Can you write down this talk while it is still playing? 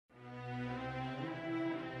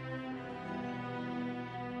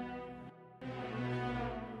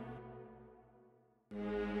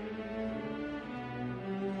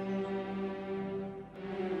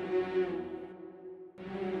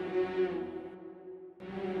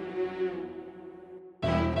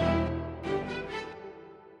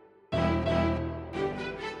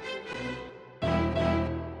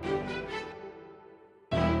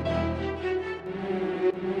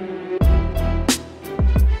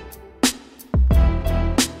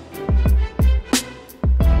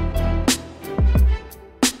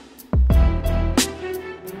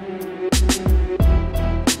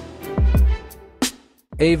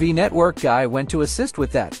AV Network Guy went to assist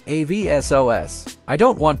with that. AV-SOS. I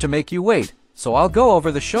don't want to make you wait, so I'll go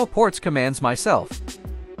over the show ports commands myself.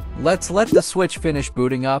 Let's let the switch finish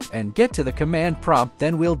booting up and get to the command prompt,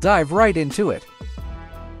 then we'll dive right into it.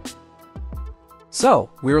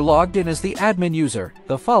 So, we're logged in as the admin user.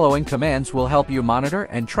 The following commands will help you monitor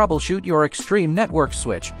and troubleshoot your Extreme Network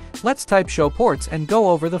switch. Let's type show ports and go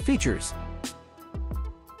over the features.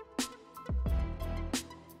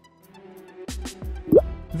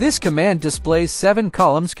 This command displays 7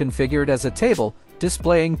 columns configured as a table,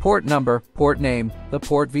 displaying port number, port name, the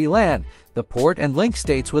port VLAN, the port and link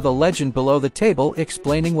states with a legend below the table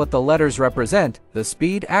explaining what the letters represent, the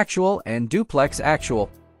speed actual and duplex actual.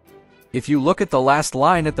 If you look at the last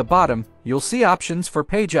line at the bottom, you'll see options for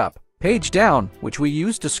page up, page down, which we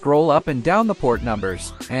use to scroll up and down the port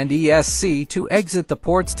numbers, and ESC to exit the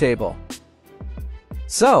ports table.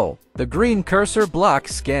 So, the green cursor block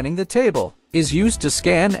scanning the table is used to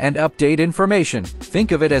scan and update information.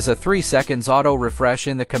 Think of it as a 3 seconds auto refresh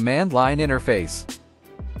in the command line interface.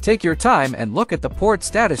 Take your time and look at the port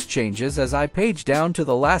status changes as I page down to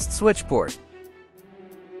the last switch port.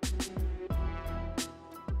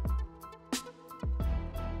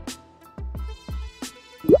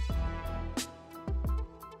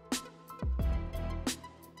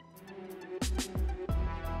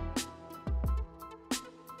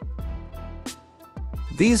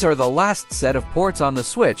 These are the last set of ports on the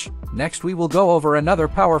switch. Next we will go over another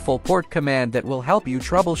powerful port command that will help you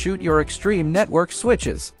troubleshoot your Extreme Network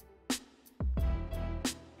switches.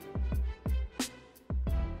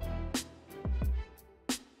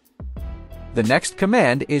 The next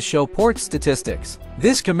command is show port statistics.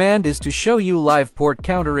 This command is to show you live port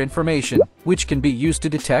counter information, which can be used to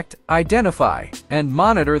detect, identify, and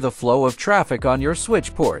monitor the flow of traffic on your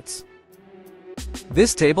switch ports.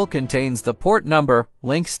 This table contains the port number,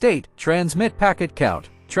 link state, transmit packet count,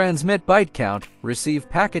 transmit byte count, receive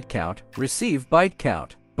packet count, receive byte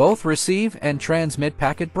count, both receive and transmit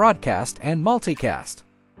packet broadcast and multicast.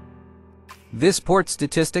 This port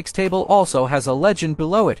statistics table also has a legend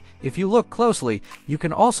below it. If you look closely, you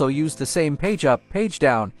can also use the same page up, page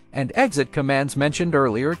down, and exit commands mentioned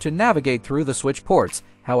earlier to navigate through the switch ports.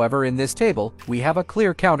 However, in this table, we have a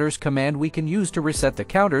clear counters command we can use to reset the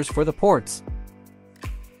counters for the ports.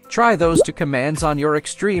 Try those 2 commands on your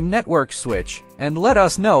Extreme Network switch, and let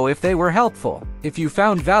us know if they were helpful. If you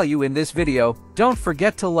found value in this video, don't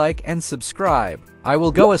forget to like and subscribe. I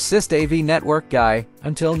will go assist AV Network Guy.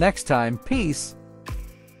 Until next time, peace.